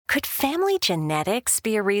Could family genetics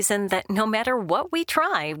be a reason that no matter what we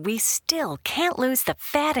try, we still can't lose the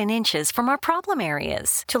fat and inches from our problem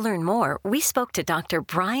areas? To learn more, we spoke to Dr.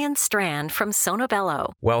 Brian Strand from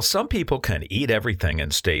Sonobello. While some people can eat everything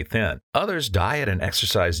and stay thin, others diet and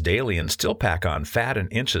exercise daily and still pack on fat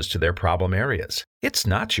and inches to their problem areas. It's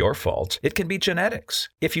not your fault. It can be genetics.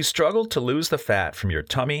 If you struggle to lose the fat from your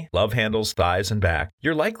tummy, love handles, thighs, and back,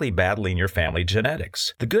 you're likely battling your family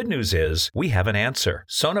genetics. The good news is we have an answer.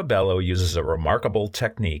 Sonobello uses a remarkable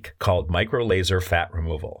technique called micro-laser fat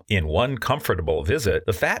removal. In one comfortable visit,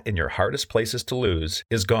 the fat in your hardest places to lose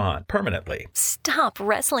is gone permanently. Stop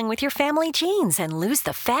wrestling with your family genes and lose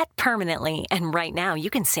the fat permanently. And right now,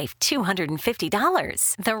 you can save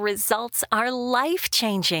 $250. The results are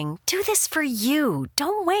life-changing. Do this for you.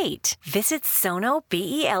 Don't wait. Visit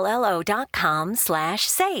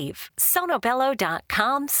sonobello.com/save.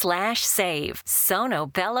 sonobello.com/save.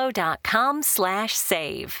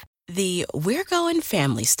 sonobello.com/save. The We're Going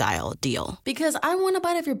Family Style deal. Because I want a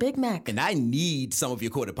bite of your Big Mac. And I need some of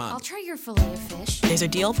your Quarter Pounder. I'll try your filet of fish. There's a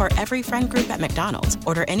deal for every friend group at McDonald's.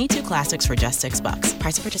 Order any two classics for just $6.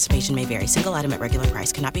 Price of participation may vary. Single item at regular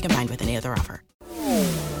price cannot be combined with any other offer.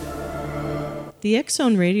 The X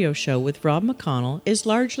Zone Radio Show with Rob McConnell is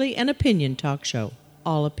largely an opinion talk show.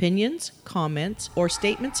 All opinions, comments, or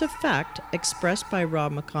statements of fact expressed by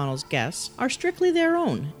Rob McConnell's guests are strictly their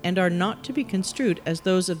own and are not to be construed as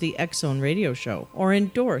those of the X Zone Radio Show or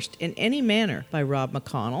endorsed in any manner by Rob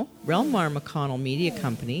McConnell, Relmar McConnell Media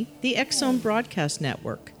Company, the X Zone Broadcast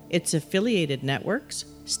Network, its affiliated networks,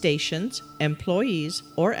 stations, employees,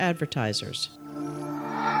 or advertisers.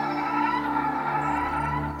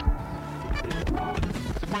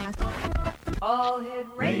 All Hit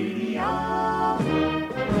Radio.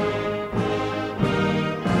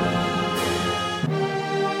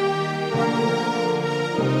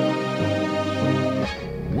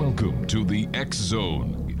 Welcome to the X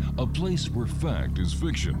Zone, a place where fact is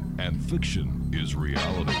fiction and fiction is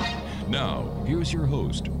reality. Now, here's your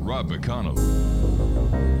host, Rob McConnell.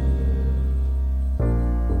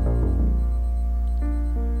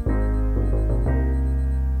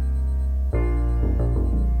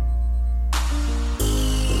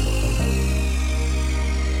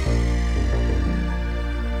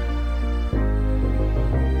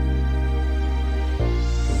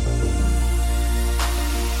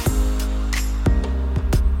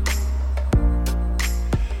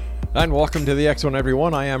 And welcome to the X Zone,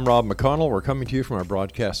 everyone. I am Rob McConnell. We're coming to you from our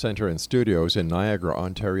broadcast center and studios in Niagara,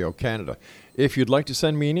 Ontario, Canada. If you'd like to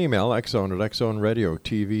send me an email,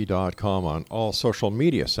 xzone@xzoneradiotv.com, on all social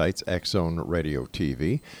media sites, X Zone Radio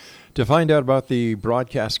TV. To find out about the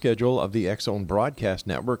broadcast schedule of the X Zone Broadcast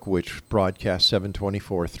Network, which broadcasts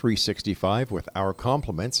 7/24/365 with our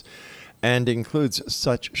compliments, and includes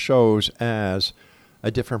such shows as A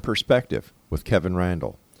Different Perspective with Kevin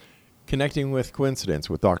Randall, Connecting with Coincidence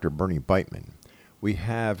with Dr. Bernie Beitman. We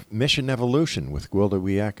have Mission Evolution with Gwilda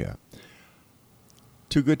Wiyaka.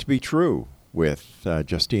 Too Good to Be True with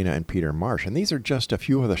Justina and Peter Marsh. And these are just a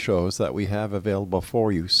few of the shows that we have available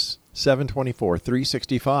for you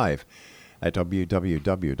 7/24/365 at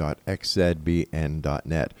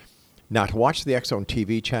www.xzbn.net. Now, to watch the X Zone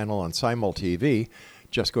TV channel on Simul TV,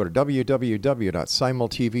 just go to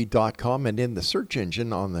www.simultv.com, and in the search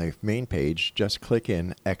engine on the main page, just click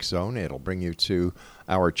in X Zone. It'll bring you to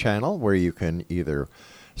our channel where you can either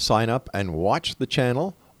sign up and watch the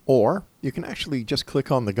channel, or you can actually just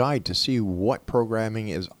click on the guide to see what programming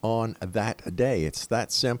is on that day. It's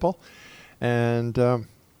that simple. And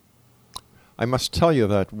I must tell you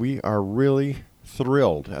that we are really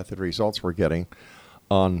thrilled at the results we're getting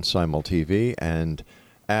on Simul TV, and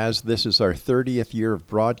as this is our 30th year of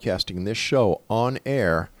broadcasting this show on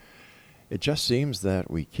air, it just seems that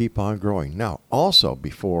we keep on growing. Now, also,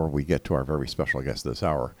 before we get to our very special guest this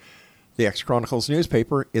hour, the X Chronicles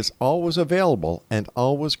newspaper is always available and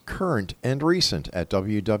always current and recent at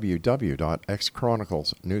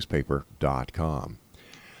www.xchroniclesnewspaper.com.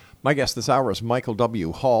 My guest this hour is Michael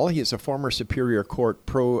W. Hall. He is a former Superior Court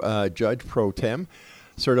judge pro tem,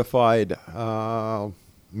 certified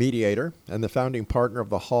mediator, and the founding partner of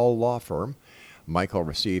the Hall Law Firm. Michael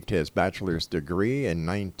received his bachelor's degree in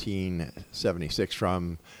 1976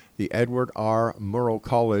 from the Edward R. Murrow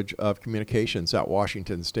College of Communications at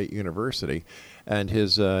Washington State University, and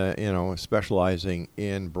his, specializing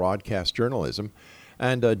in broadcast journalism,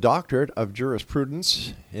 and a doctorate of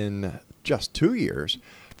jurisprudence in just 2 years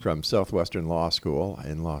from Southwestern Law School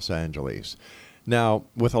in Los Angeles. Now,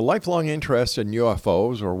 with a lifelong interest in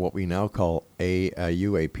UFOs, or what we now call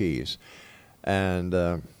UAPs,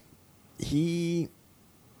 and he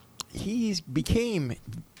became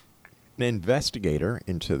an investigator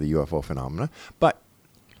into the UFO phenomena. But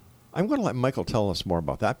I'm going to let Michael tell us more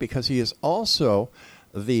about that because he is also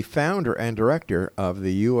the founder and director of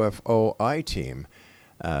the UFOiTeam,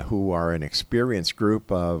 who are an experienced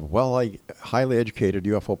group of, highly educated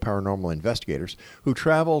UFO paranormal investigators who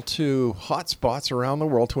travel to hot spots around the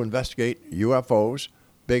world to investigate UFOs,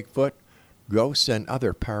 Bigfoot, ghosts, and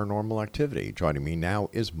other paranormal activity. Joining me now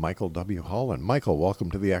is Michael W. Holland. Michael,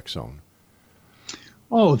 welcome to the X Zone.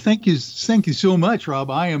 Oh, thank you so much,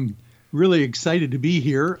 Rob. I am really excited to be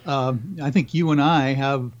here. I think you and I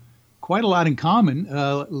have quite a lot in common.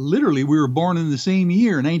 Literally, we were born in the same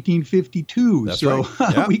year, 1952. That's so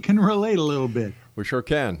right. Yeah. We can relate a little bit. We sure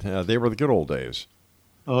can. They were the good old days.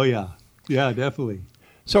 Oh, yeah. Yeah, definitely.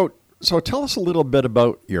 So tell us a little bit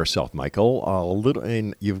about yourself, Michael.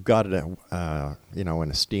 You've got an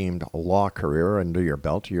esteemed law career under your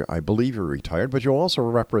belt. I believe you're retired, but you also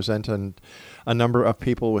represent a number of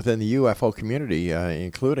people within the UFO community,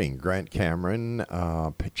 including Grant Cameron,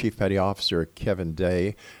 Chief Petty Officer Kevin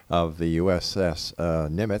Day of the USS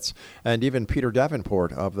Nimitz, and even Peter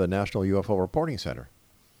Davenport of the National UFO Reporting Center.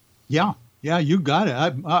 Yeah, you got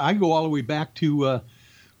it. I go all the way back to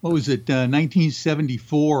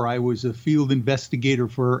 1974. I was a field investigator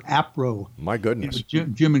for APRO. My goodness.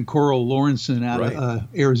 Jim and Coral Lawrenson out of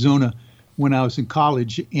Arizona when I was in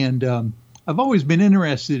college. And I've always been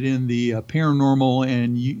interested in the paranormal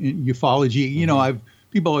and ufology. You know,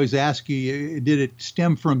 people always ask you, did it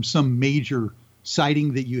stem from some major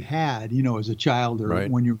sighting that you had, as a child or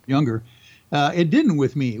when you were younger? It didn't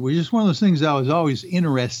with me. It was just one of those things I was always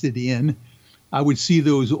interested in. I would see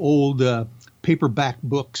those old paperback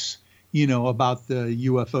books, about the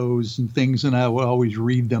UFOs and things, and I would always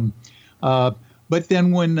read them. But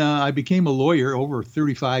then when I became a lawyer over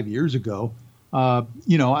 35 years ago, I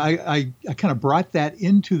kind of brought that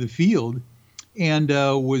into the field and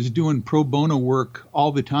was doing pro bono work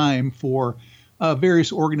all the time for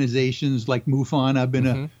various organizations like MUFON. I've been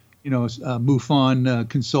a MUFON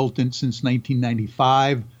consultant since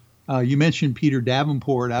 1995. You mentioned Peter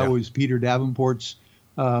Davenport. Yeah. I was Peter Davenport's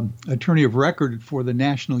attorney of record for the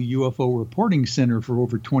National UFO Reporting Center for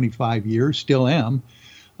over 25 years, still am.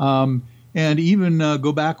 And even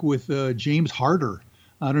go back with James Harder.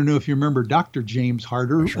 I don't know if you remember Dr. James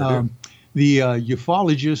Harder. Sure do. The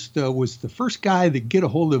ufologist was the first guy to get a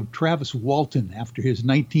hold of Travis Walton after his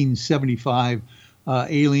 1975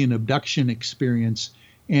 alien abduction experience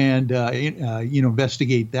and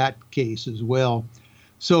investigate that case as well.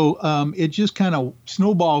 So it just kind of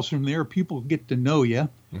snowballs from there. People get to know you.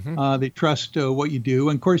 Mm-hmm. They trust what you do.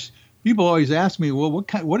 And of course, people always ask me, well,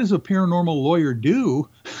 what does a paranormal lawyer do?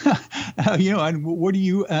 And what do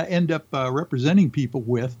you end up representing people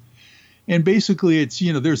with? And basically, it's,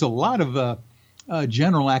 there's a lot of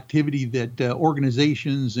general activity that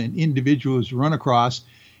organizations and individuals run across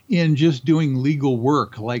in just doing legal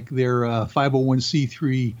work, like their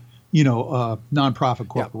 501c3, nonprofit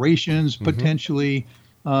corporations, potentially.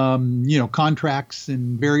 Contracts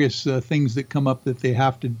and various things that come up that they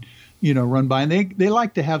have to, run by. And they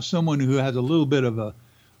like to have someone who has a little bit of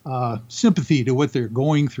a sympathy to what they're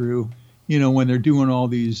going through, when they're doing all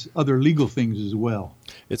these other legal things as well.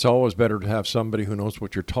 It's always better to have somebody who knows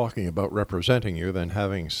what you're talking about representing you than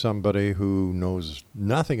having somebody who knows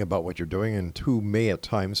nothing about what you're doing and who may at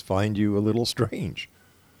times find you a little strange.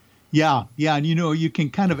 Yeah, and you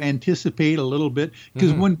can kind of anticipate a little bit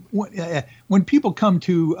because when people come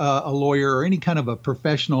to a lawyer or any kind of a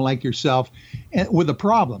professional like yourself with a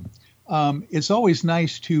problem, it's always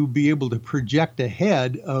nice to be able to project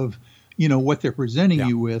ahead of what they're presenting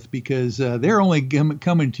you with, because they're only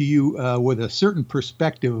coming to you with a certain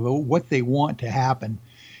perspective of what they want to happen,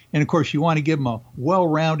 and of course you want to give them a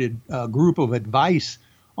well-rounded group of advice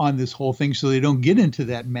on this whole thing so they don't get into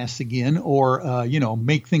that mess again or,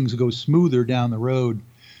 make things go smoother down the road.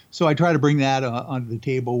 So I try to bring that onto the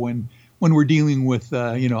table when we're dealing with,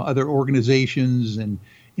 other organizations and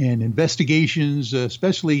investigations,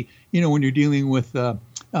 especially, when you're dealing with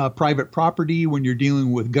private property, when you're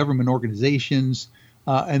dealing with government organizations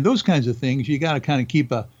and those kinds of things. You got to kind of keep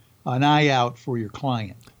an eye out for your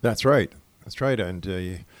client. That's right.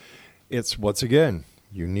 And it's, once again,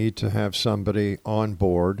 you need to have somebody on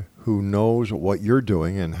board who knows what you're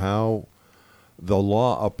doing and how the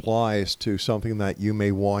law applies to something that you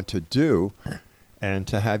may want to do and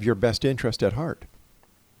to have your best interest at heart.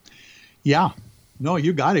 Yeah. No,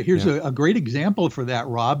 you got it. Here's a great example for that,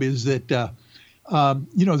 Rob, is that,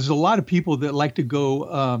 there's a lot of people that like to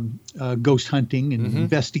go ghost hunting and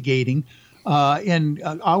investigating. And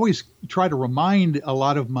I always try to remind a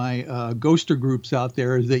lot of my ghoster groups out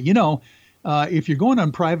there that, if you're going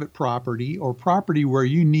on private property or property where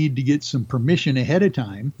you need to get some permission ahead of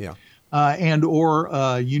time, and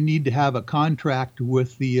or you need to have a contract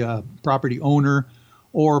with the property owner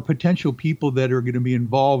or potential people that are going to be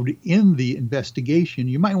involved in the investigation,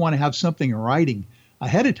 you might want to have something in writing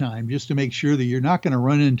ahead of time just to make sure that you're not going to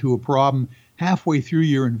run into a problem halfway through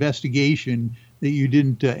your investigation that you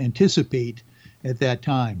didn't anticipate at that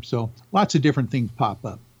time. So lots of different things pop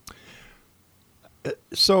up.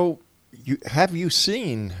 So have you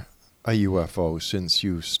seen a UFO since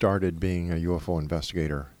you started being a UFO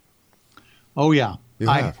investigator? Oh, yeah. You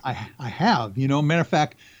have? I have. Matter of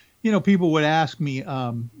fact, people would ask me,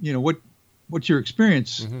 what's your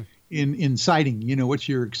experience in sighting? What's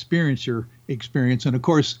your experience? And of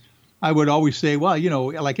course, I would always say, well,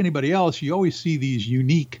 like anybody else, you always see these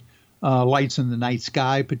unique lights in the night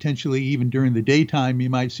sky. Potentially, even during the daytime, you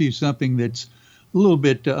might see something that's a little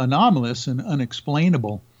bit anomalous and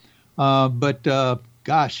unexplainable. But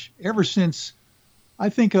gosh, ever since I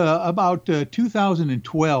think about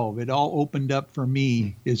 2012, it all opened up for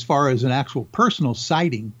me as far as an actual personal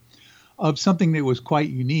sighting of something that was quite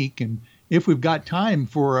unique. And if we've got time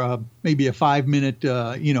for maybe a 5-minute,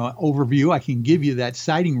 overview, I can give you that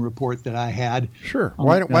sighting report that I had. Sure.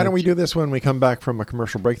 Why don't we do this when we come back from a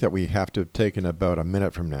commercial break that we have to take in about a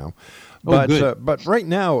minute from now? But right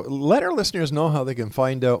now, let our listeners know how they can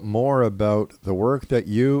find out more about the work that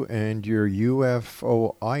you and your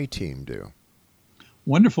UFOiTeam do.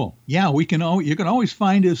 Wonderful. Yeah, you can always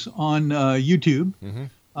find us on YouTube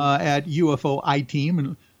at UFOiTeam.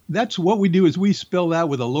 And that's what we do is we spell that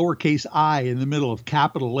with a lowercase I in the middle of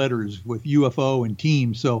capital letters with UFO and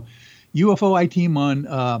team. So UFOiTeam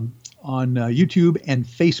on YouTube and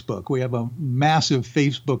Facebook. We have a massive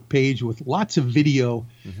Facebook page with lots of video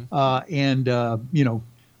and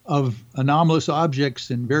of anomalous objects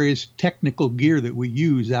and various technical gear that we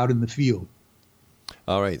use out in the field.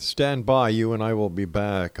 All right, stand by. You and I will be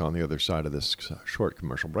back on the other side of this short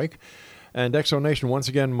commercial break. And Exonation, once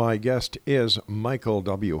again, my guest is Michael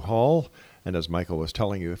W. Hall. And as Michael was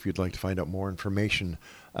telling you, if you'd like to find out more information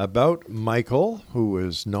about Michael, who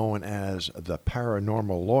is known as the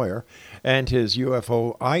Paranormal Lawyer, and his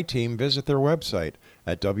UFOiTeam, visit their website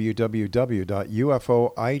at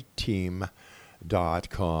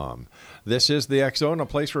www.ufoiteam.com. This is the X Zone, a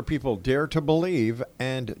place where people dare to believe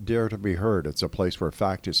and dare to be heard. It's a place where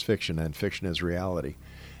fact is fiction and fiction is reality.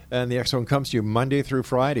 And the X Zone comes to you Monday through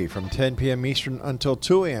Friday from 10 p.m. Eastern until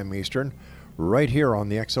 2 a.m. Eastern, right here on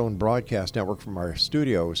the X Zone Broadcast Network from our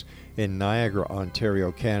studios in Niagara,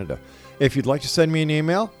 Ontario, Canada. If you'd like to send me an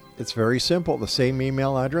email, it's very simple. The same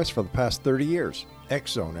email address for the past 30 years,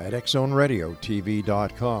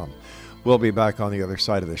 xzone@xzoneradiotv.com. We'll be back on the other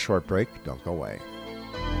side of this short break. Don't go away.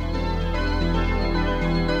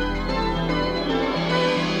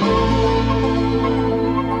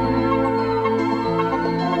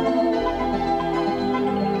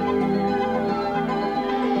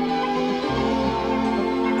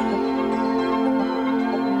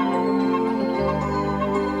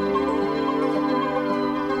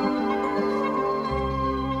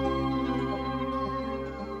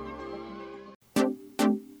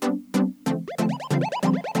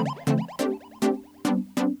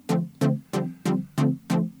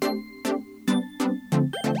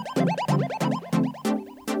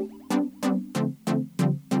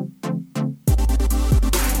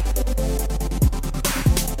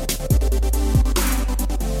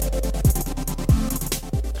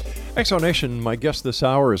 Exonation, my guest this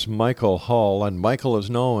hour is Michael Hall, and Michael is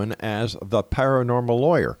known as the Paranormal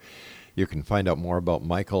Lawyer. You can find out more about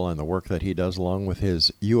Michael and the work that he does along with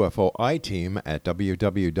his UFOiTeam at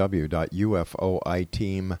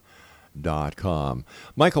www.ufoiteam.com.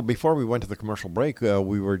 Michael, before we went to the commercial break,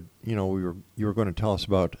 you were going to tell us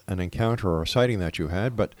about an encounter or a sighting that you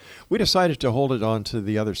had, but we decided to hold it on to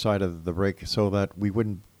the other side of the break so that we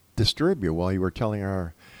wouldn't disturb you while you were telling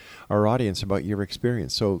our audience about your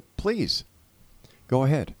experience. So please, go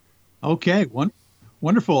ahead. Okay,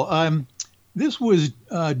 wonderful. This was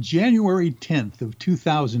January 10th of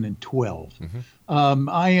 2012.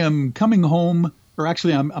 I am coming home, or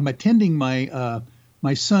actually I'm attending my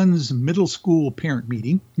son's middle school parent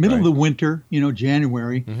meeting, middle of the winter,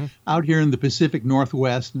 January, out here in the Pacific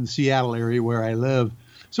Northwest in the Seattle area where I live.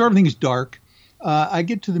 So everything's dark. I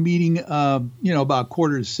get to the meeting, about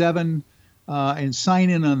 6:45, and sign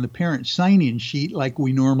in on the parent sign-in sheet like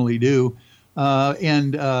we normally do.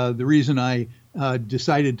 And the reason I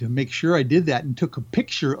decided to make sure I did that and took a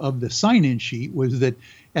picture of the sign-in sheet was that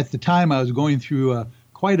at the time I was going through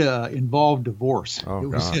quite a involved divorce. It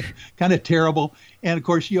was kind of terrible. And of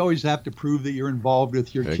course, you always have to prove that you're involved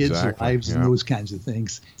with your kids' lives and those kinds of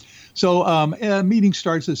things. So a meeting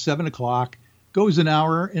starts at 7 o'clock, goes an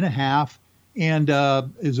hour and a half, and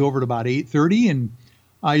is over at about 8:30.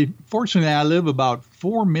 And fortunately, I live about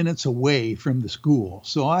 4 minutes away from the school.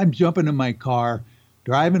 So I'm jumping in my car,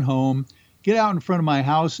 driving home, get out in front of my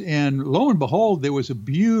house, and lo and behold, there was a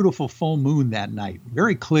beautiful full moon that night.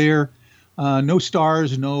 Very clear, no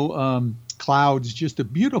stars, no clouds, just a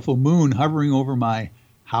beautiful moon hovering over my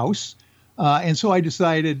house. And so I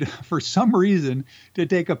decided, for some reason, to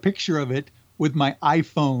take a picture of it with my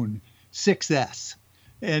iPhone 6S.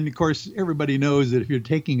 And of course, everybody knows that if you're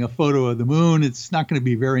taking a photo of the moon, it's not going to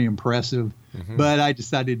be very impressive. But I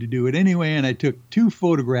decided to do it anyway, and I took 2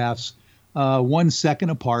 photographs, 1 second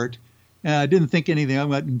apart. I didn't think anything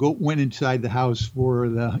of it and went inside the house for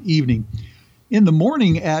the evening. In the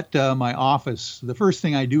morning at my office, the first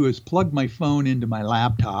thing I do is plug my phone into my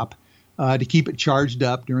laptop to keep it charged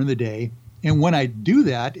up during the day. And when I do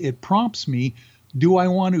that, it prompts me, do I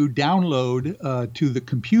want to download to the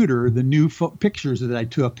computer the new pictures that I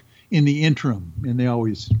took in the interim? And they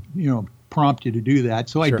always, prompt you to do that.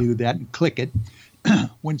 So I do that and click it.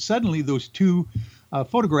 When suddenly those 2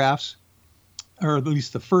 photographs, or at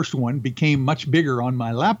least the first one, became much bigger on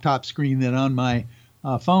my laptop screen than on my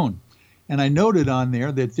phone. And I noted on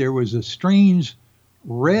there that there was a strange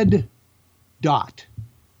red dot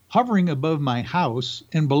hovering above my house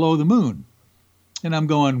and below the moon. And I'm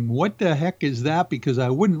going, what the heck is that? Because I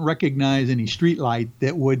wouldn't recognize any street light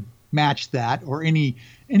that would match that, or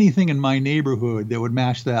anything in my neighborhood that would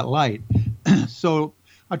match that light. So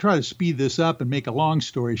I try to speed this up and make a long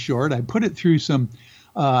story short. I put it through some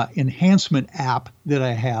enhancement app that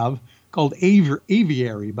I have called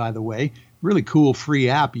Aviary, by the way. Really cool free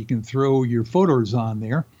app. You can throw your photos on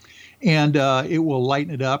there, and it will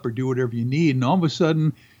lighten it up or do whatever you need. And all of a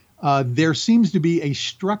sudden, there seems to be a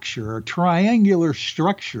structure, a triangular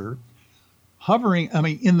structure, hovering,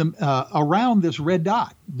 in the around this red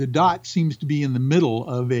dot. The dot seems to be in the middle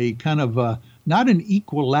of a kind of not an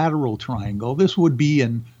equilateral triangle. This would be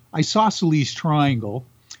an isosceles triangle,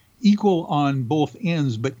 equal on both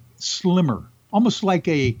ends, but slimmer, almost like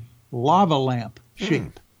a lava lamp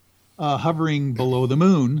shape, hovering below the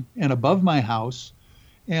moon and above my house.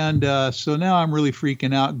 And so now I'm really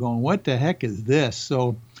freaking out, going, what the heck is this?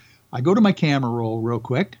 So I go to my camera roll real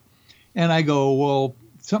quick, and I go, well,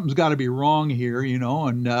 something's got to be wrong here,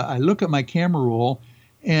 and I look at my camera roll,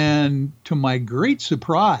 and to my great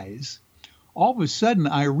surprise, all of a sudden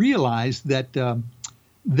I realized that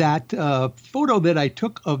that photo that I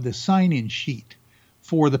took of the sign-in sheet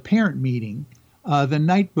for the parent meeting the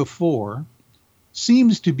night before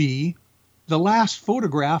seems to be the last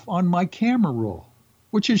photograph on my camera roll,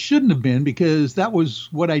 which it shouldn't have been, because that was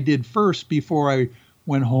what I did first before I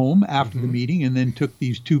went home after the meeting, and then took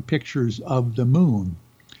these 2 pictures of the moon.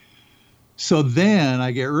 So then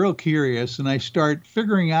I get real curious, and I start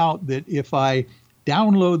figuring out that if I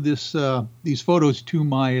download these photos to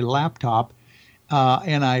my laptop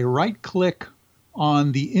and I right-click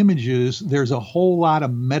on the images, there's a whole lot of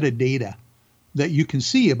metadata that you can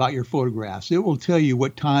see about your photographs. It will tell you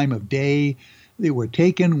what time of day they were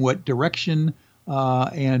taken, what direction,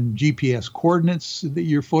 and GPS coordinates that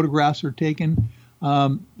your photographs are taken.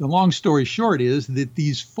 The long story short is that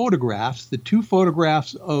these photographs, the 2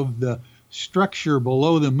 photographs of the structure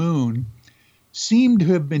below the moon, seem to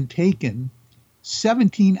have been taken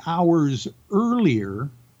 17 hours earlier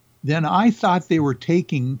than I thought they were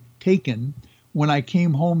taken when I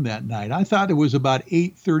came home that night. I thought it was about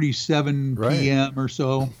 8:37 p.m. or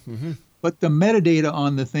so. But the metadata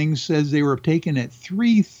on the thing says they were taken at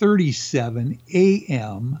 3:37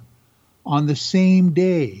 a.m. on the same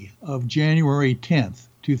day of January 10th,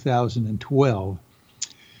 2012.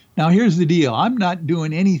 Now, here's the deal. I'm not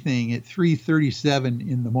doing anything at 3:37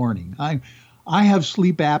 in the morning. I have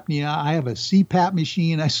sleep apnea. I have a CPAP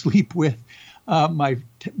machine I sleep with.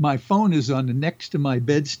 My phone is on next to my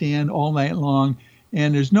bedstand all night long,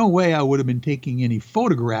 and there's no way I would have been taking any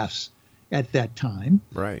photographs at that time,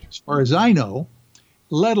 right? As far as I know,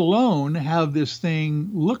 let alone have this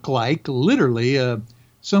thing look like literally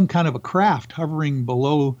some kind of a craft hovering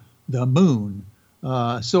below the moon.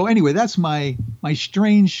 So anyway, that's my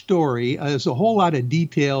strange story. There's a whole lot of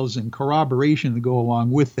details and corroboration to go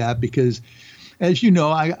along with that, because, as you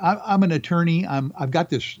know, I'm an attorney. I've got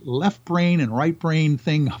this left brain and right brain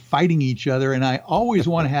thing fighting each other, and I always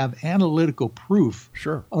want to have analytical proof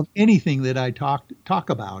of anything that I talk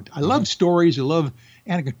about. I love stories. I love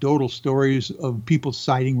anecdotal stories of people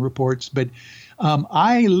citing reports, but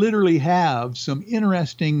I literally have some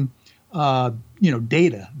interesting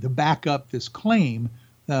data to back up this claim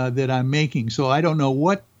that I'm making. So I don't know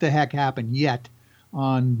what the heck happened yet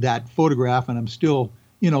on that photograph, and I'm still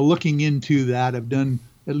looking into that. I've done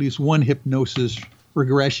at least one hypnosis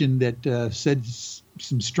regression that said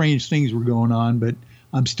some strange things were going on, but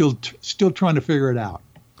I'm still trying to figure it out.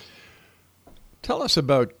 Tell us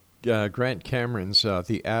about Grant Cameron's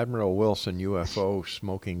The Admiral Wilson UFO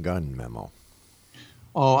Smoking Gun Memo.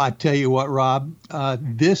 Oh, I tell you what, Rob,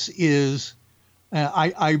 this is,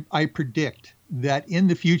 I predict that in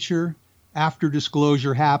the future, after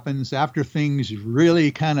disclosure happens, after things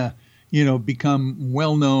really kind of, become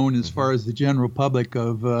well known as far as the general public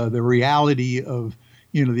of the reality of,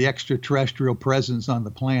 the extraterrestrial presence on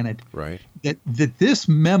the planet, right? That this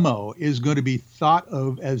memo is going to be thought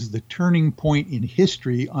of as the turning point in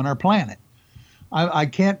history on our planet. I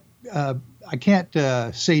can't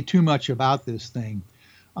say too much about this thing.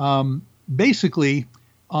 Basically,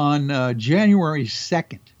 on January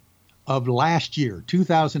 2nd of last year,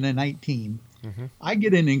 2019, I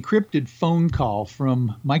get an encrypted phone call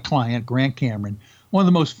from my client, Grant Cameron, one of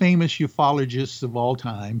the most famous ufologists of all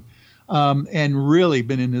time, and really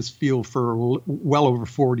been in this field for well over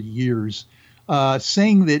 40 years,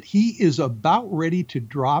 saying that he is about ready to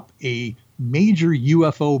drop a major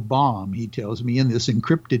UFO bomb, he tells me in this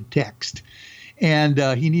encrypted text. And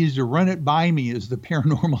he needs to run it by me as the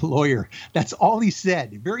paranormal lawyer. That's all he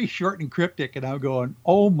said, very short and cryptic. And I'm going,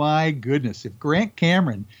 oh my goodness, if Grant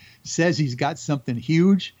Cameron says he's got something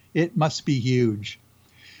huge, it must be huge.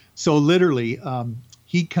 So literally,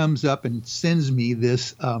 he comes up and sends me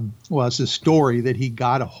this, it's a story that he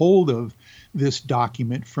got a hold of this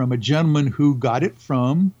document from a gentleman who got it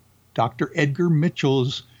from Dr. Edgar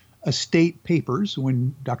Mitchell's estate papers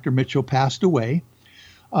when Dr. Mitchell passed away.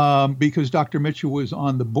 Because Dr. Mitchell was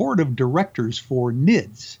on the board of directors for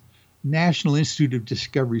NIDS, National Institute of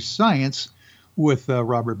Discovery Science, with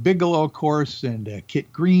Robert Bigelow, of course, and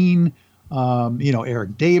Kit Green,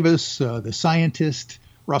 Eric Davis, the scientist,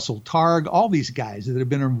 Russell Targ, all these guys that have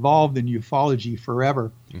been involved in ufology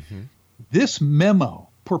forever. This memo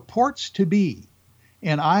purports to be,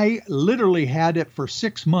 and I literally had it for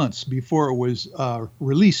 6 months before it was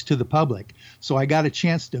released to the public. So I got a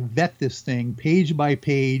chance to vet this thing page by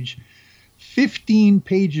page, 15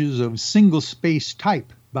 pages of single space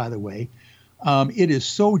type, by the way. It is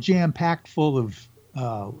so jam-packed full of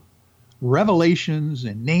revelations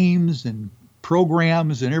and names and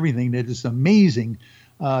programs and everything that it's amazing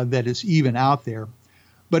that it's even out there.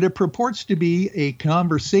 But it purports to be a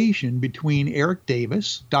conversation between Eric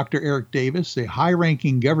Davis, Dr. Eric Davis, a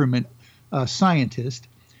high-ranking government scientist,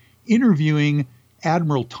 interviewing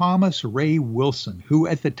Admiral Thomas Ray Wilson, who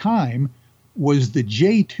at the time was the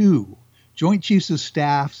J2, Joint Chiefs of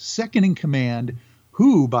Staff, second in command,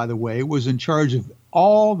 who, by the way, was in charge of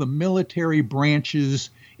all the military branches'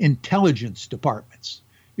 intelligence departments.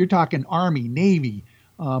 You're talking Army, Navy,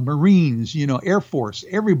 Marines, Air Force,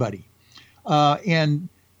 everybody. And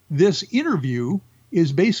this interview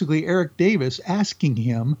is basically Eric Davis asking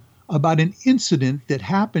him about an incident that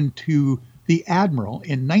happened to the Admiral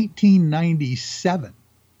in 1997.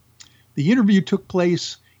 The interview took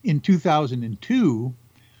place in 2002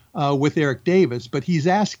 with Eric Davis, but he's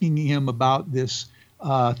asking him about this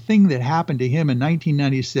thing that happened to him in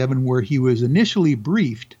 1997 where he was initially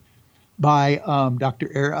briefed by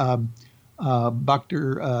Dr.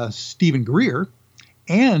 Stephen Greer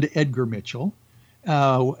and Edgar Mitchell,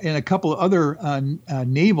 and a couple of other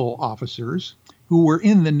naval officers who were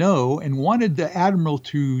in the know and wanted the Admiral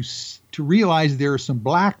to realize there are some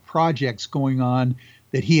black projects going on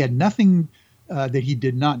that he had nothing, that he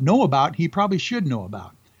did not know about, he probably should know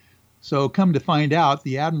about. So come to find out,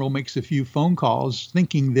 the Admiral makes a few phone calls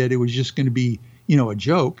thinking that it was just going to be, a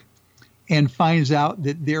joke, and finds out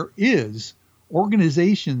that there is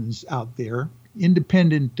organizations out there,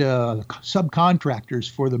 independent subcontractors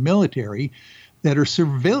for the military that are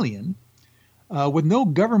civilian, with no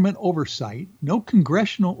government oversight, no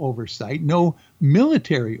congressional oversight, no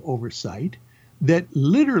military oversight, that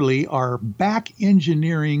literally are back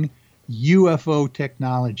engineering UFO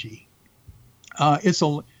technology. It's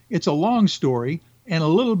a long story and a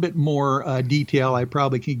little bit more detail I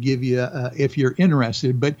probably could give you if you're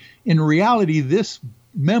interested. But in reality, this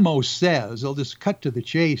memo says, I'll just cut to the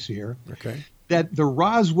chase here, that the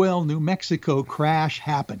Roswell, New Mexico crash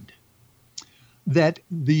happened, that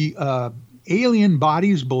the alien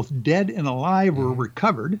bodies, both dead and alive, were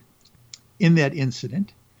recovered in that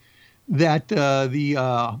incident, that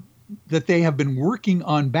that they have been working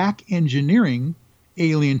on back engineering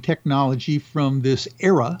alien technology from this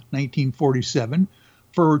era, 1947,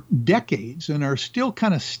 for decades, and are still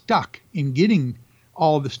kind of stuck in getting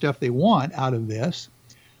all the stuff they want out of this.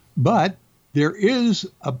 But there is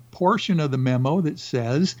a portion of the memo that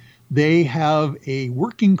says they have a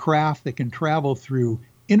working craft that can travel through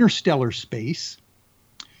interstellar space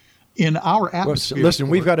in our atmosphere. Listen,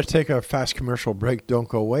 we've got to take a fast commercial break. Don't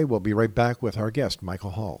go away. We'll be right back with our guest,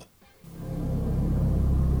 Michael Hall.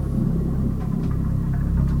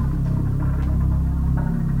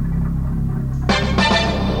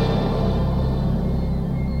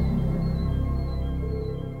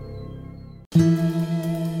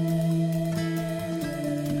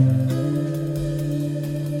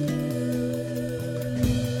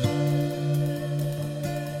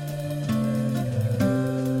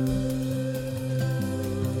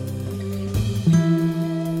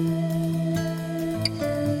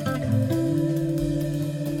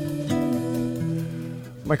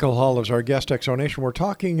 Michael Hall is our guest, Exonation. We're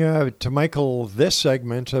talking to Michael this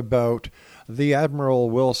segment about the Admiral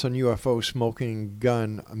Wilson UFO smoking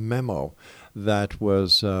gun memo that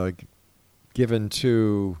was given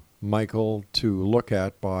to Michael to look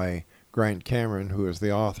at by Grant Cameron, who is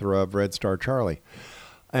the author of Red Star Charlie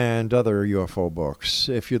and other UFO books.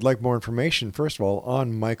 If you'd like more information, first of all,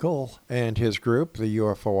 on Michael and his group, the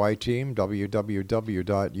UFOiTeam,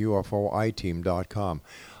 www.ufoiteam.com.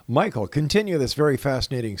 Michael, continue this very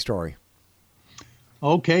fascinating story.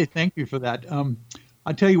 Okay, thank you for that. I'll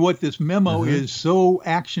tell you what, this memo is so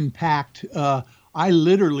action-packed. I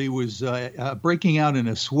literally was breaking out in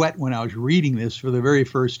a sweat when I was reading this for the very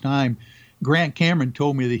first time. Grant Cameron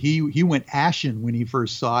told me that he went ashen when he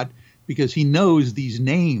first saw it because he knows these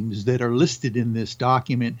names that are listed in this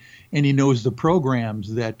document, and he knows the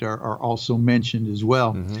programs that are also mentioned as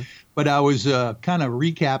well. But I was kind of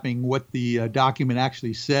recapping what the document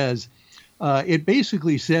actually says. It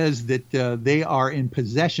basically says that they are in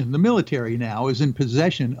possession, the military now is in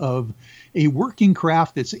possession of a working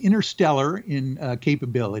craft that's interstellar in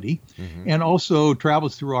capability and also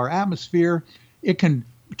travels through our atmosphere. It can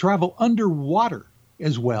travel underwater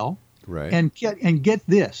as well. Right. And get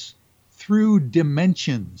this, through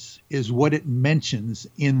dimensions is what it mentions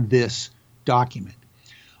in this document.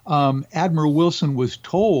 Admiral Wilson was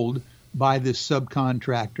told by this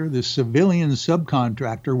subcontractor, this civilian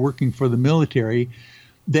subcontractor working for the military,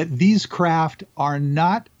 that these craft are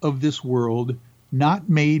not of this world, not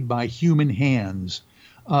made by human hands.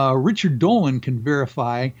 Richard Dolan can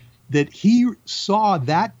verify that he saw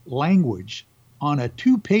that language on a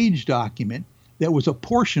 2-page document that was a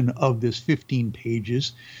portion of this 15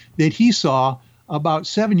 pages that he saw about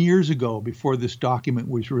 7 years ago before this document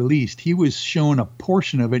was released. He was shown a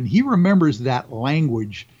portion of it, and he remembers that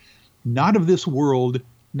language, not of this world,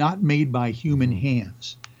 not made by human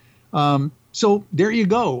hands. So there you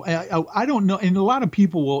go. I don't know, and a lot of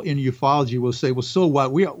people will in ufology will say, well, so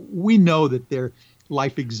what? We know that their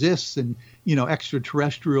life exists, and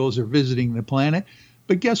extraterrestrials are visiting the planet.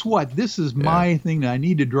 But guess what? This is my thing that I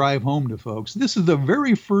need to drive home to folks. This is the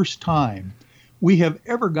very first time we have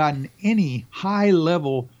ever gotten any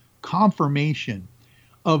high-level confirmation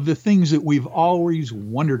of the things that we've always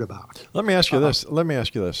wondered about. Let me ask you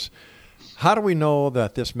this. How do we know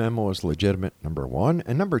that this memo is legitimate, number one?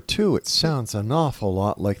 And number two, it sounds an awful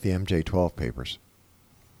lot like the MJ-12 papers.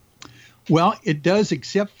 Well, it does,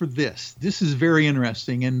 except for this. This is very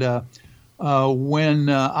interesting. And when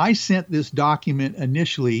I sent this document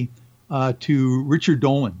initially to Richard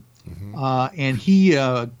Dolan, and he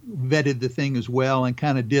vetted the thing as well and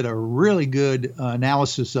kind of did a really good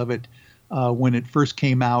analysis of it when it first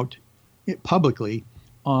came out publicly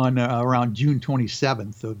on around June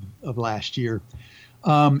 27th of last year.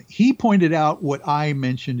 He pointed out what I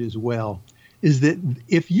mentioned as well, is that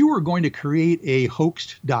if you were going to create a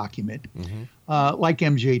hoaxed document, like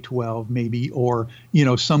MJ-12 maybe, or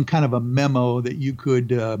some kind of a memo that you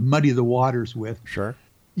could muddy the waters with,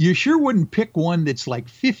 you sure wouldn't pick one that's like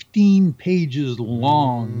 15 pages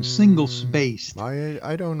long, single-spaced.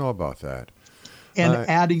 I don't know about that. And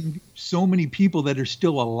adding so many people that are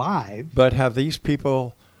still alive. But have these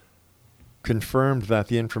people confirmed that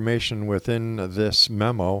the information within this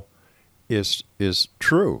memo is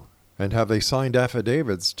true? And have they signed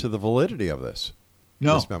affidavits to the validity of this?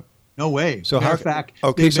 No. No way. So Matter of fact,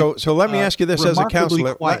 okay, so let me ask you this as a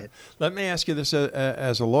counselor. Let me ask you this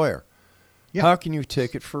as a lawyer. Yeah. How can you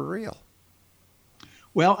take it for real?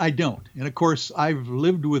 Well, I don't. And of course, I've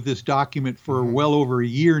lived with this document for well over a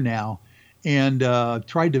year now and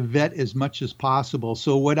tried to vet as much as possible.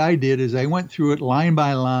 So what I did is I went through it line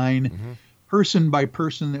by line, person by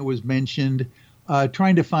person that was mentioned,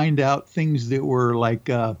 trying to find out things that were like,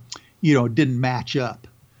 didn't match up.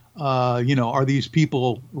 Are these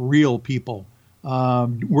people real people?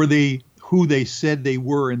 Were they who they said they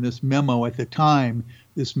were in this memo at the time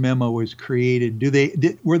this memo was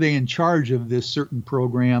created? Were they in charge of this certain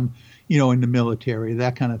program, in the military,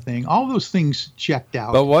 that kind of thing? All those things checked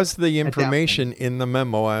out. But was the information in the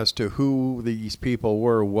memo as to who these people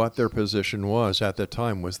were, what their position was at the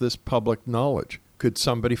time, was this public knowledge? Could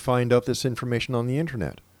somebody find out this information on the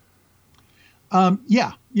internet?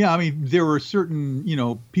 Yeah. I mean, there were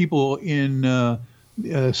certain, people in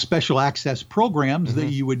special access programs that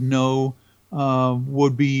you would know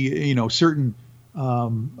would be, certain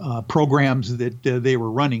programs that they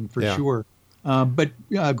were running for sure. But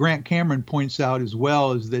Grant Cameron points out as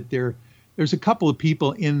well is that there's a couple of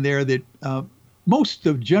people in there that most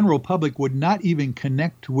of general public would not even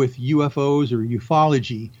connect with UFOs or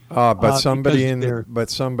ufology. But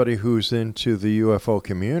somebody who's into the UFO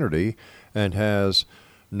community and has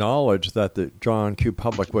knowledge that the John Q.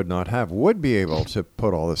 public would not have would be able to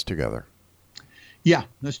put all this together. Yeah,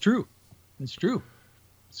 that's true.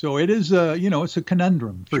 So it is, it's a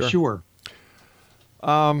conundrum for sure.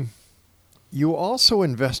 You also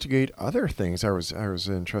investigate other things. I was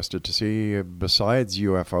interested to see, besides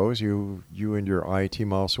UFOs, you and your I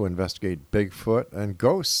team also investigate Bigfoot and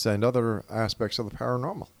ghosts and other aspects of the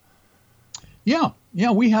paranormal. Yeah,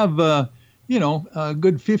 we have a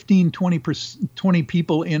good 15, 20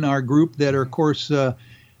 people in our group that are, of course,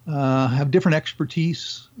 have different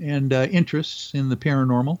expertise and interests in the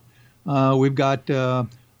paranormal. We've got a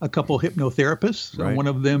couple hypnotherapists. Right. One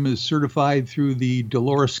of them is certified through the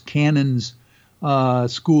Dolores Cannon's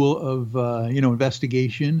School of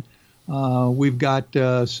Investigation. We've got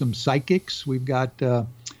some psychics. We've got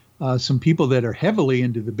some people that are heavily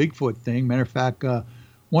into the Bigfoot thing. Matter of fact,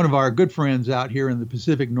 one of our good friends out here in the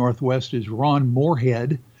Pacific Northwest is Ron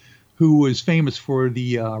Moorhead, who was famous for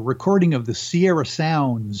the recording of the Sierra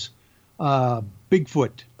Sounds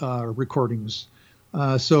Bigfoot recordings.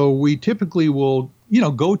 So we typically will,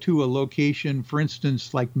 go to a location, for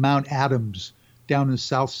instance, like Mount Adams down in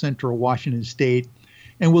south central Washington State,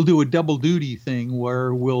 and we'll do a double duty thing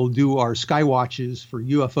where we'll do our sky watches for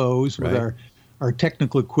UFOs with our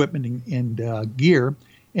technical equipment and gear,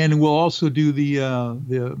 and we'll also do the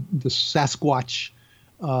Sasquatch,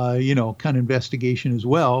 kind of investigation as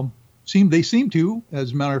well. They seem to,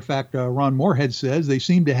 as a matter of fact, Ron Moorhead says, they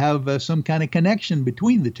seem to have some kind of connection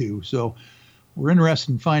between the two. So we're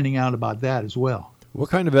interested in finding out about that as well. What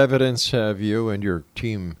kind of evidence have you and your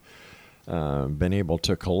team been able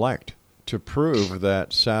to collect to prove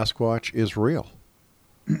that Sasquatch is real?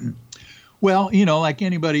 Well, like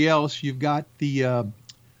anybody else, you've got the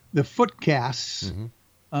foot casts,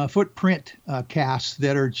 footprint casts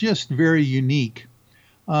that are just very unique.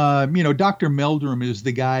 Dr. Meldrum is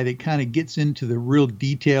the guy that kind of gets into the real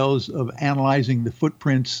details of analyzing the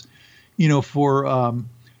footprints, for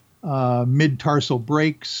mid-tarsal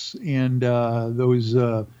breaks and those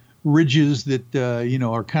ridges that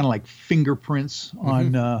are kind of like fingerprints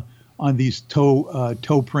on these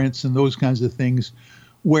toe prints and those kinds of things,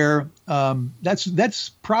 where that's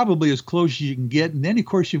probably as close as you can get. And then of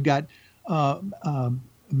course you've got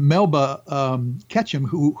Melba Ketchum,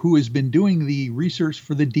 who has been doing the research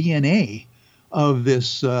for the DNA of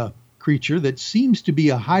this creature that seems to be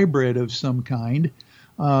a hybrid of some kind.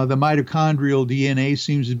 The mitochondrial DNA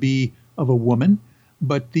seems to be of a woman,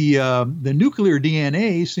 but the nuclear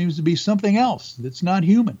DNA seems to be something else that's not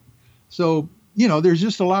human. So, there's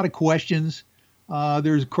just a lot of questions.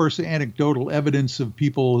 There's, of course, anecdotal evidence of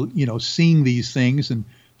people, seeing these things, and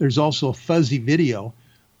there's also fuzzy video.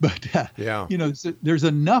 But, there's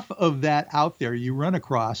enough of that out there you run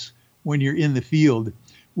across when you're in the field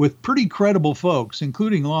with pretty credible folks,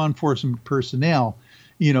 including law enforcement personnel,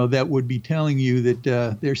 that would be telling you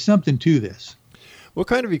that there's something to this. What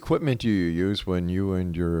kind of equipment do you use when you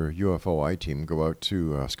and your UFOiTeam go out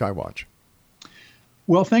to Skywatch?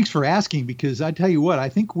 Well, thanks for asking, because I tell you what, I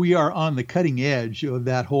think we are on the cutting edge of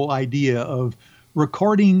that whole idea of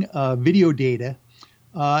recording video data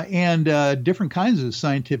and different kinds of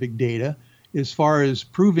scientific data as far as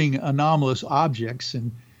proving anomalous objects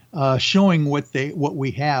and showing what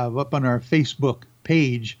we have up on our Facebook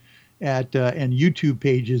page and YouTube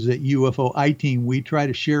pages at UFOiTeam. We try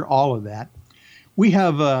to share all of that. We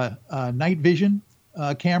have night vision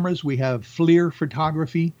cameras. We have FLIR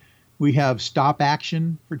photography. We have stop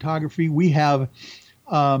action photography. We have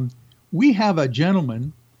a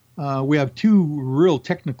gentleman. We have two real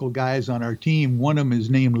technical guys on our team. One of them is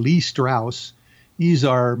named Lee Strauss. He's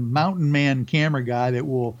our mountain man camera guy that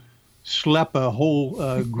will schlep a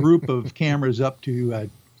whole group of cameras up to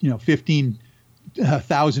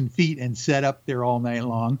 15,000 feet and set up there all night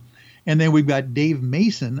long. And then we've got Dave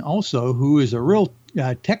Mason also, who is a real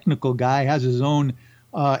technical guy, has his own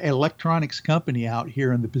electronics company out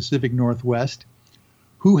here in the Pacific Northwest.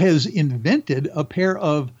 who has invented a pair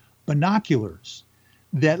of binoculars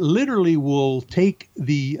that literally will take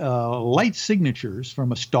the light signatures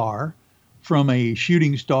from a star, from a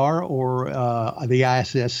shooting star or the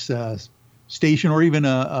ISS station, or even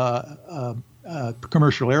a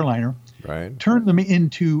commercial airliner, right? Turn them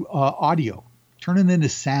into audio, turn them into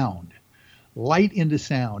sound, light into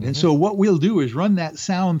sound. And so what we'll do is run that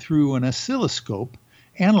sound through an oscilloscope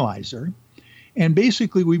analyzer, and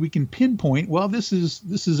basically we can pinpoint, well, this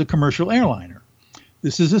is a commercial airliner,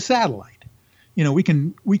 this is a satellite. We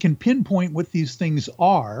can pinpoint what these things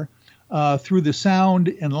are through the sound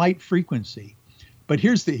and light frequency. But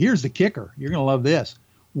here's the kicker. You're going to love this.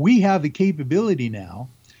 We have the capability now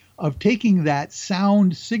of taking that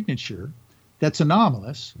sound signature that's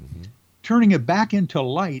anomalous, turning it back into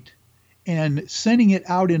light, and sending it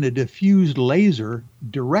out in a diffused laser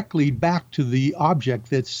directly back to the object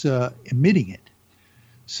that's emitting it.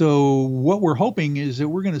 So what we're hoping is that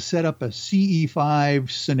we're going to set up a CE5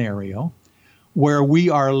 scenario where we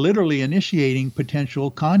are literally initiating potential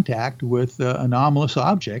contact with anomalous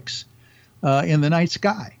objects in the night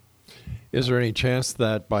sky. Is there any chance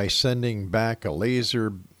that by sending back a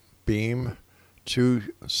laser beam to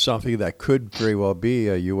something that could very well be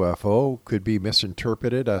a UFO could be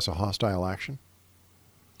misinterpreted as a hostile action?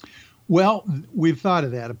 Well, we've thought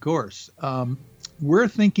of that, of course. We're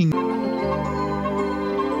thinking...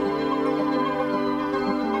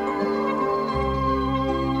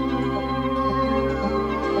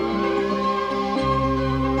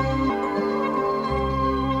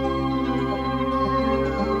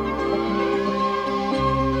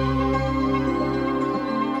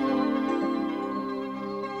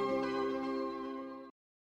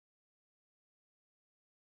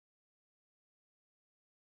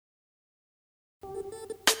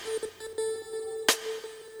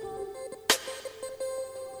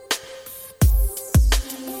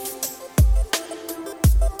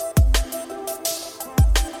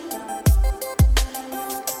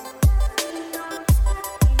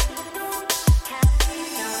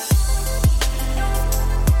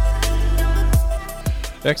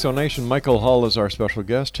 Exonation, Michael Hull is our special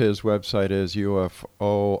guest. His website is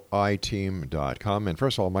UFOiTeam.com. And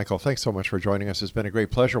first of all, Michael, thanks so much for joining us. It's been a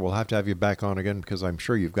great pleasure. We'll have to have you back on again because I'm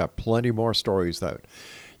sure you've got plenty more stories that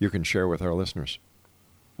you can share with our listeners.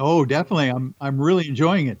 Oh, definitely. I'm really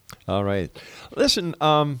enjoying it. All right. Listen,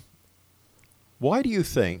 why do you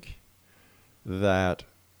think that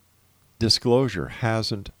disclosure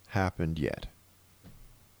hasn't happened yet?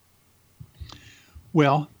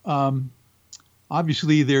 Well,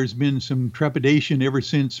 obviously, there's been some trepidation ever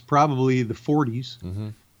since probably the 40s,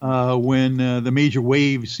 when the major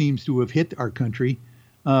wave seems to have hit our country,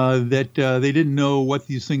 that they didn't know what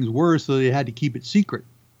these things were, so they had to keep it secret.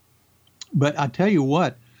 But I tell you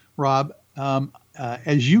what, Rob,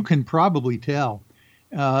 as you can probably tell,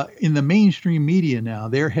 in the mainstream media now,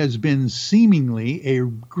 there has been seemingly a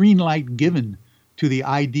green light given to the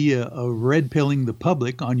idea of red-pilling the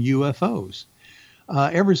public on UFOs.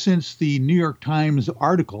 Ever since the New York Times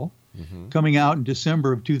article coming out in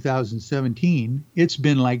December of 2017, it's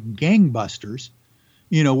been like gangbusters,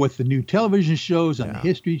 with the new television shows on the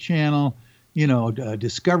History Channel,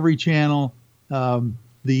 Discovery Channel,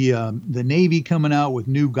 the Navy coming out with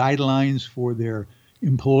new guidelines for their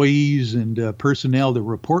employees and personnel to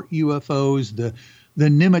report UFOs. The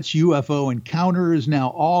Nimitz UFO encounter is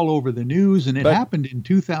now all over the news, and it happened in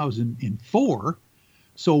 2004.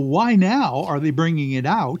 So why now are they bringing it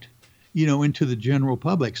out, into the general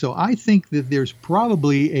public? So I think that there's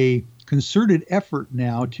probably a concerted effort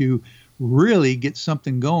now to really get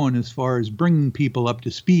something going as far as bringing people up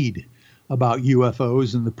to speed about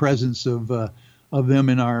UFOs and the presence of them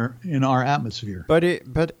in our atmosphere.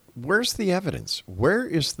 But where's the evidence? Where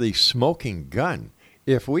is the smoking gun?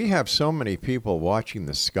 If we have so many people watching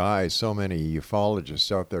the sky, so many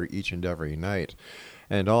ufologists out there each and every night,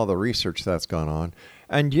 and all the research that's gone on,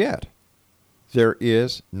 and yet there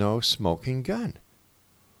is no smoking gun.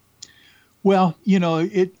 Well,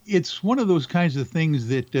 it's one of those kinds of things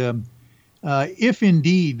that if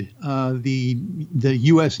indeed the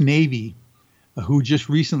U.S. Navy, who just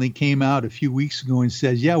recently came out a few weeks ago and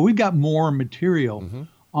says, yeah, we've got more material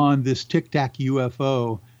on this Tic Tac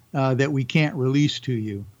UFO that we can't release to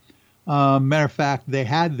you. Matter of fact, they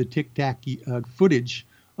had the Tic Tac footage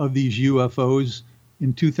of these UFOs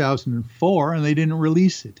in 2004, and they didn't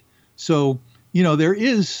release it. So, there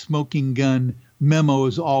is smoking gun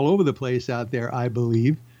memos all over the place out there, I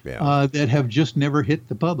believe, that have just never hit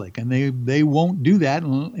the public, and they won't do that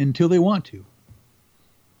until they want to.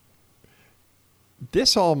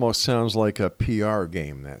 This almost sounds like a PR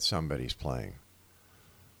game that somebody's playing.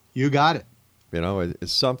 You got it.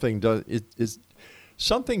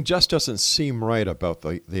 Something just doesn't seem right about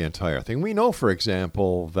the entire thing. We know, for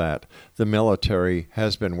example, that the military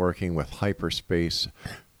has been working with hyperspace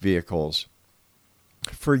vehicles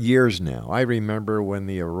for years now. I remember when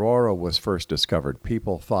the Aurora was first discovered,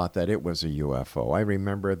 people thought that it was a UFO. I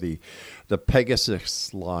remember the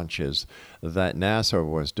Pegasus launches that NASA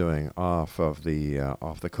was doing off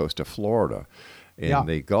the coast of Florida in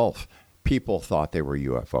the Gulf. People thought they were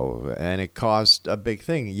UFO, and it caused a big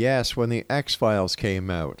thing. Yes, when the X-Files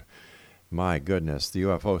came out, my goodness, the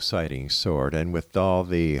UFO sightings soared, and with all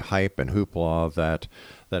the hype and hoopla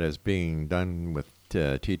that is being done with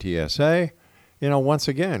TTSA, once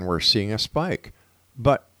again, we're seeing a spike.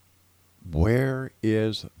 But where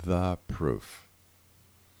is the proof?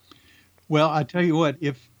 Well, I tell you what,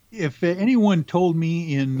 if anyone told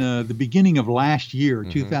me in the beginning of last year,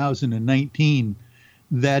 2019,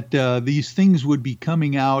 that these things would be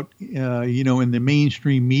coming out, in the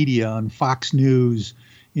mainstream media on Fox News,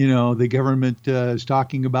 the government is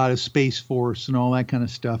talking about a space force and all that kind of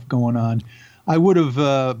stuff going on, I would have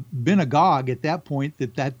been agog at that point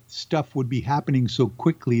that stuff would be happening so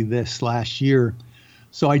quickly this last year.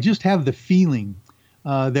 So I just have the feeling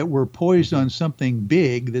that we're poised on something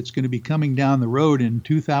big that's going to be coming down the road in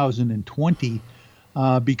 2020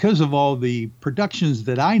 because of all the productions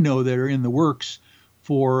that I know that are in the works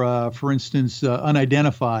for instance,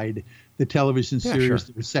 Unidentified, the television series,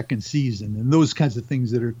 the second season, and those kinds of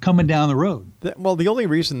things that are coming down the road. Well, the only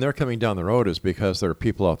reason they're coming down the road is because there are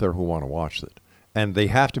people out there who want to watch it. And they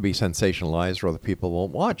have to be sensationalized or the people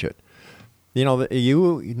won't watch it. You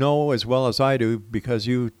know as well as I do, because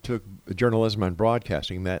you took journalism and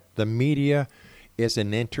broadcasting, that the media is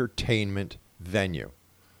an entertainment venue.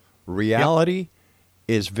 Reality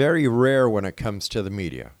is very rare when it comes to the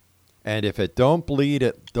media. And if it don't bleed,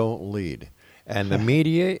 it don't lead. And the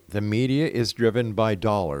media is driven by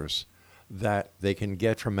dollars that they can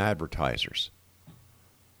get from advertisers.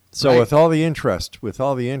 So with all the interest in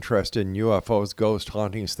UFOs, ghost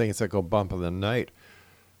hauntings, things that go bump in the night,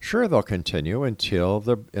 sure, they'll continue until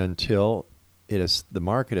the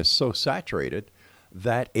market is so saturated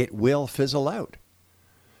that it will fizzle out.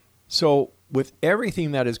 So with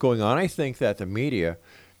everything that is going on, I think that the media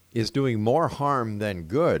is doing more harm than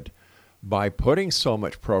good by putting so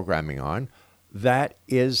much programming on that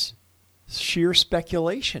is sheer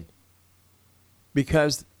speculation.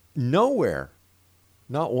 Because nowhere,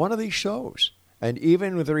 not one of these shows, and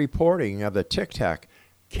even with the reporting of the Tic Tac,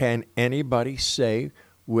 can anybody say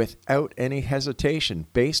without any hesitation,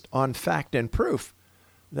 based on fact and proof,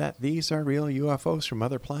 that these are real UFOs from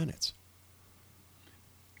other planets.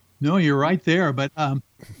 No, you're right there. But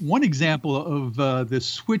one example of the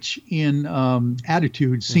switch in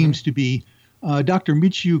attitude seems to be Dr.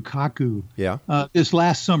 Michio Kaku. Yeah. This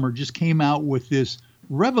last summer just came out with this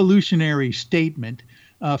revolutionary statement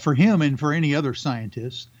for him and for any other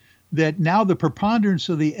scientist that now the preponderance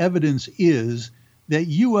of the evidence is that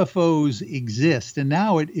UFOs exist, and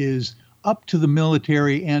now it is up to the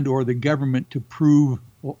military and or the government to prove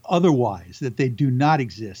otherwise, that they do not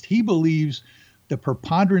exist. He believes the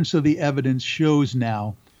preponderance of the evidence shows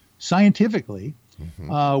now scientifically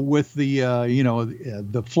with the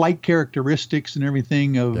the flight characteristics and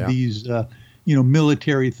everything of these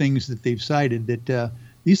military things that they've cited, that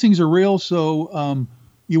these things are real. So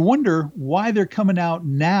you wonder why they're coming out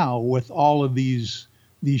now with all of these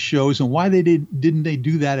shows, and why didn't they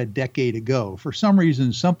do that a decade ago? For some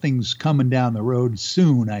reason, something's coming down the road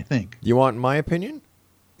soon, I think. You want my opinion?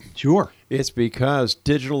 Sure. It's because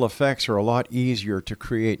digital effects are a lot easier to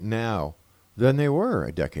create now than they were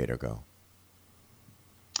a decade ago.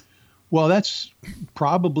 Well, that's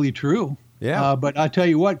probably true. Yeah. But I tell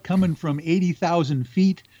you what, coming from 80,000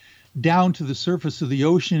 feet down to the surface of the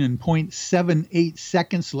ocean in 0.78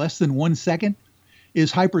 seconds, less than 1 second,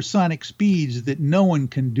 is hypersonic speeds that no one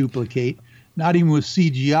can duplicate, not even with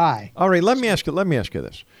CGI. All right, let me ask you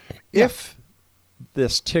this. Yeah. If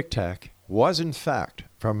this Tic Tac was in fact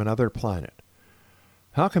from another planet,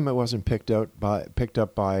 how come it wasn't picked up by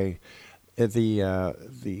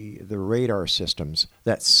the radar systems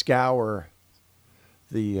that scour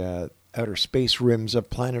the outer space rims of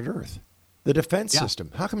planet Earth? The defense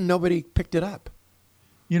system. How come nobody picked it up?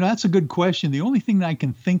 That's a good question. The only thing that I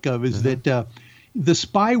can think of is that the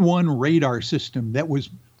Spy 1 radar system that was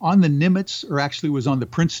on the Nimitz, or actually was on the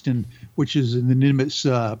Princeton, which is in the Nimitz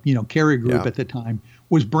carrier group at the time,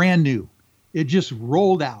 was brand new. It just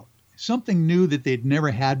rolled out. Something new that they'd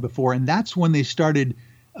never had before. And that's when they started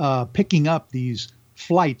picking up these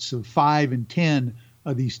flights of 5 and 10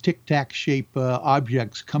 these tic-tac shape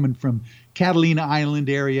objects coming from Catalina Island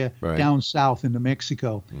area down south into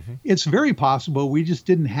Mexico. It's very possible we just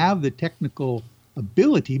didn't have the technical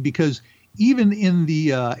ability, because even in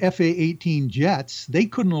the FA-18 jets, they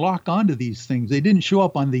couldn't lock onto these things. They didn't show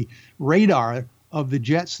up on the radar of the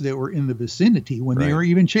jets that were in the vicinity when they were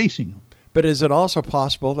even chasing them. But is it also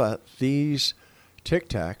possible that these Tic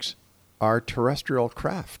Tacs are terrestrial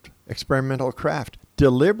craft, experimental craft,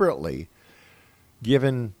 deliberately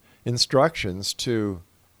given instructions to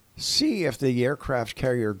see if the aircraft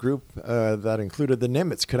carrier group that included the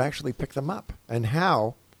Nimitz could actually pick them up, and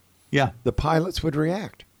how the pilots would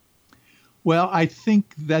react? Well, I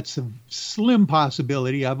think that's a slim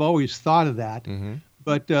possibility. I've always thought of that.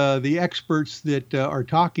 But the experts that are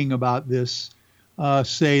talking about this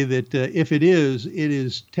say that if it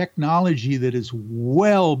is technology that is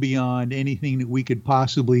well beyond anything that we could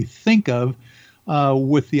possibly think of,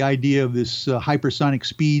 with the idea of this hypersonic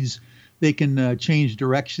speeds. They can change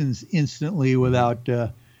directions instantly without,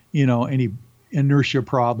 any inertia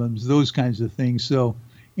problems, those kinds of things. So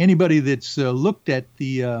anybody that's looked at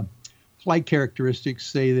the flight characteristics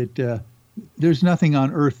say that there's nothing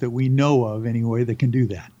on Earth that we know of anyway that can do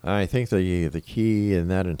that. I think the key in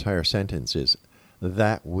that entire sentence is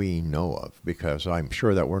that we know of, because I'm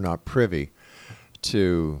sure that we're not privy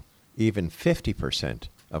to even 50%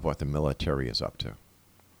 of what the military is up to.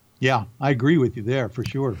 Yeah, I agree with you there for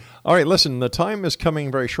sure. All right, listen, the time is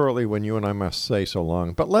coming very shortly when you and I must say so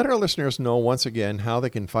long, but let our listeners know once again how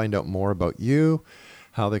they can find out more about you,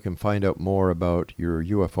 how they can find out more about your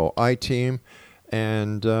UFOiTeam,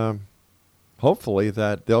 and hopefully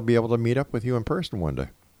that they'll be able to meet up with you in person one day.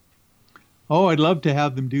 Oh, I'd love to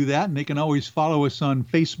have them do that, and they can always follow us on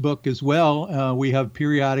Facebook as well. We have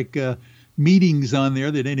periodic meetings on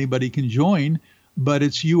there that anybody can join, but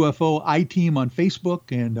it's UFOiTeam on Facebook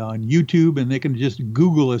and on YouTube, and they can just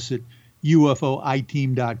Google us at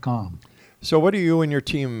UFOiTeam.com. So what do you and your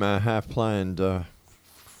team have planned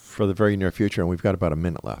for the very near future? And we've got about a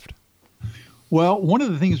minute left. Well, one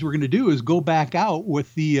of the things we're going to do is go back out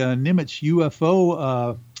with the Nimitz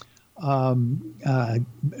UFO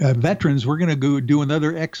veterans. We're going to go do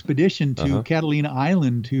another expedition to Catalina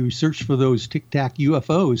Island to search for those tic-tac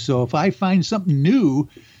UFOs. So if I find something new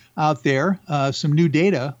out there, some new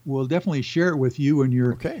data, we'll definitely share it with you and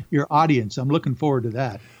your audience. I'm looking forward to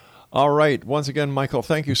that. All right. Once again, Michael,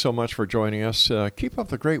 thank you so much for joining us. Keep up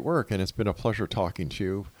the great work, and it's been a pleasure talking to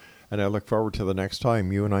you. And I look forward to the next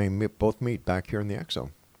time you and I both meet back here in the X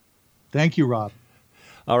Zone. Thank you, Rob.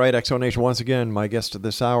 All right, X Zone Nation, once again, my guest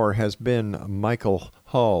this hour has been Michael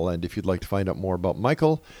Hull. And if you'd like to find out more about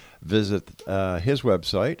Michael, visit his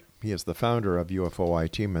website. He is the founder of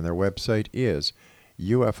UFOiTeam, and their website is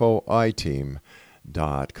UFOiTeam.com.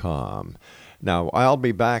 Now, I'll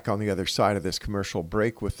be back on the other side of this commercial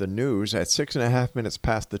break with the news at 6.5 minutes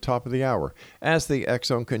past the top of the hour as the X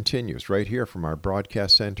Zone continues right here from our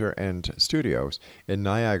broadcast center and studios in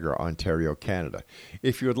Niagara, Ontario, Canada.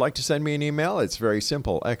 If you would like to send me an email, it's very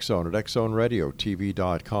simple,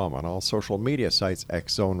 xzone@xzoneradiotv.com. On all social media sites,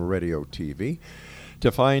 X-Zone Radio TV.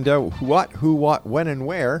 To find out what, who, what, when, and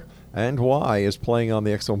where, and why is playing on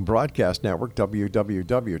the X Zone Broadcast Network,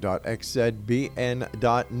 www.xzbn.net.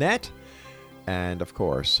 And, of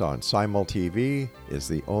course, on Simul TV is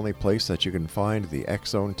the only place that you can find the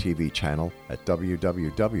X Zone TV channel at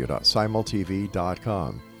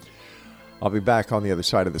www.simultv.com. I'll be back on the other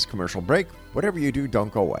side of this commercial break. Whatever you do,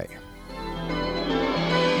 don't go away.